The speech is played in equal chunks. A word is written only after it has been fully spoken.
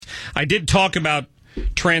I did talk about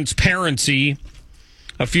transparency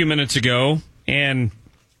a few minutes ago, and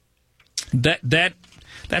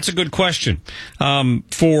that's a good question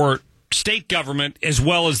for state government as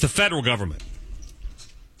well as the federal government.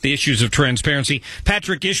 The issues of transparency.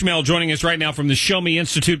 Patrick Ishmael joining us right now from the Show Me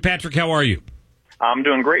Institute. Patrick, how are you? I'm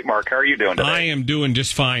doing great, Mark. How are you doing today? I am doing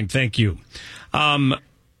just fine, thank you.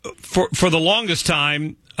 For the longest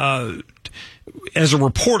time, as a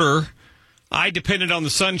reporter, I depended on the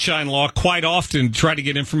Sunshine Law quite often to try to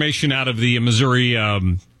get information out of the Missouri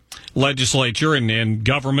legislature and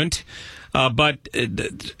government. But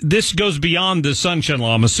this goes beyond the Sunshine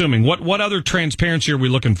Law, I'm assuming. What other transparency are we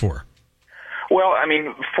looking for? Well, I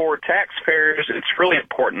mean, for taxpayers, it's really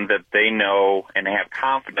important that they know and have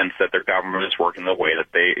confidence that their government is working the way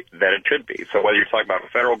that it should be. So whether you're talking about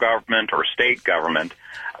federal government or state government,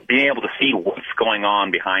 being able to see what's going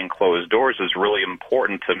on behind closed doors is really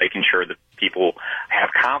important to making sure that people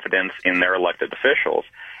have confidence in their elected officials.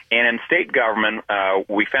 And in state government,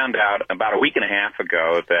 we found out about a week and a half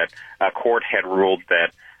ago that a court had ruled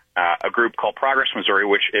that a group called Progress Missouri,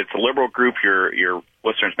 which it's a liberal group your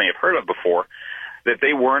listeners may have heard of before, that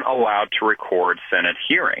they weren't allowed to record Senate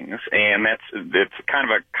hearings. And it's kind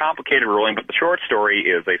of a complicated ruling, but the short story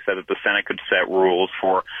is they said that the Senate could set rules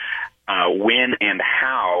for when and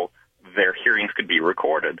how their hearings could be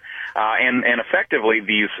recorded. And effectively,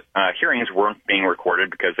 these hearings weren't being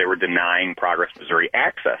recorded because they were denying Progress Missouri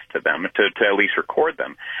access to them, to at least record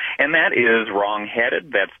them. And that is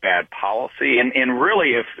wrong-headed. That's bad policy. And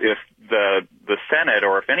really, if the Senate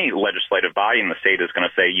or if any legislative body in the state is going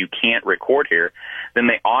to say you can't record here, then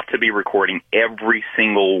they ought to be recording every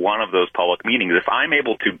single one of those public meetings. If I'm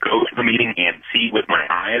able to go to the meeting and see with my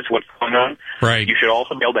eyes what's going on, right, you should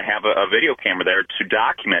also be able to have a video camera there to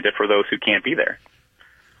document it for those who can't be there.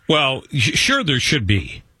 Well, sure there should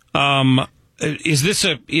be. Is this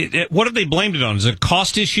what have they blamed it on? Is it a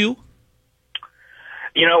cost issue?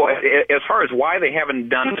 You know, as far as why they haven't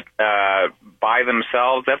done it by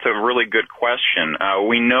themselves, that's a really good question.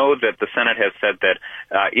 We know that the Senate has said that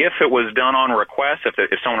if it was done on request, if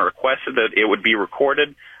someone requested that it would be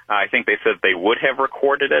recorded, I think they said they would have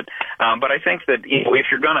recorded it. But I think that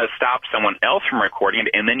if you're going to stop someone else from recording it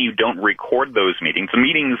and then you don't record those meetings,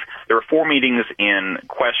 there are 4 meetings in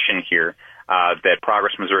question here that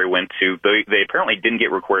Progress Missouri went to. They apparently didn't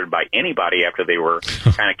get recorded by anybody after they were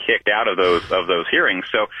kind of kicked out of those hearings.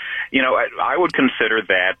 So, you know, I would consider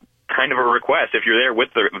that kind of a request. If you're there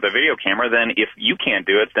with the video camera, then if you can't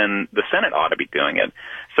do it, then the Senate ought to be doing it.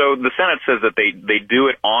 So the Senate says that they do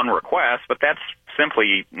it on request, but that's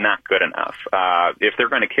simply not good enough. If they're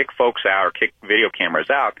going to kick folks out or kick video cameras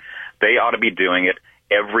out, they ought to be doing it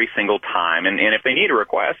every single time. And if they need a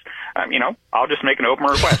request, you know, I'll just make an open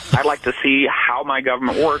request. I'd like to see how my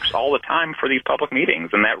government works all the time for these public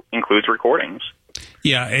meetings, and that includes recordings.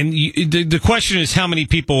 Yeah, and the question is how many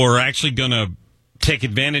people are actually going to take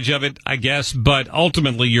advantage of it, I guess. But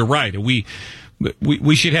ultimately, you're right. We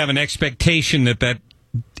should have an expectation that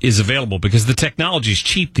is available because the technology is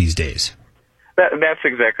cheap these days. That's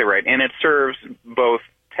exactly right. And it serves both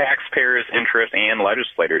taxpayers' interest and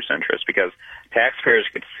legislators' interest because taxpayers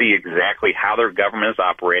could see exactly how their government is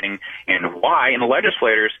operating and why. And the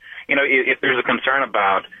legislators, you know, if there's a concern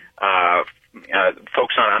about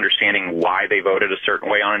folks not understanding why they voted a certain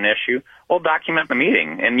way on an issue, well, document the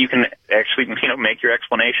meeting, and you can actually, you know, make your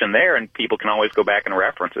explanation there, and people can always go back and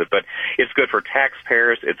reference it. But it's good for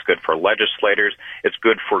taxpayers, it's good for legislators, it's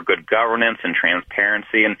good for good governance and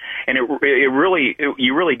transparency, and you really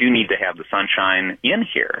do need to have the sunshine in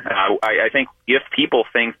here. I think if people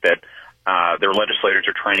think that their legislators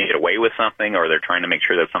are trying to get away with something or they're trying to make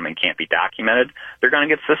sure that something can't be documented, they're going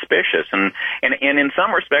to get suspicious. And in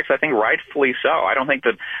some respects, I think rightfully so. I don't think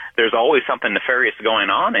that there's always something nefarious going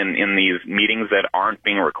on in these meetings that aren't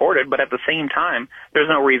being recorded, but at the same time, there's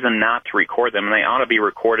no reason not to record them, and they ought to be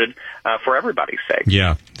recorded for everybody's sake.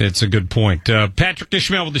 Yeah, that's a good point. Patrick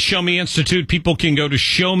Ishmael with the Show Me Institute. People can go to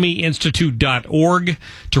showmeinstitute.org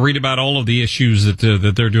to read about all of the issues that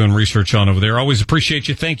they're doing research on over there. Always appreciate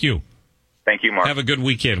you. Thank you. Thank you, Mark. Have a good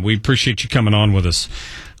weekend. We appreciate you coming on with us.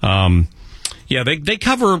 Yeah, they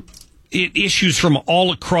cover issues from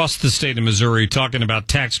all across the state of Missouri, talking about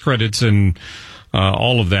tax credits and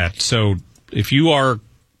all of that. So if you're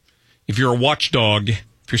a watchdog,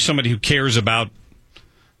 if you're somebody who cares about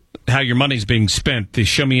how your money's being spent, the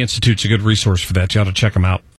Show Me Institute's a good resource for that. You ought to check them out.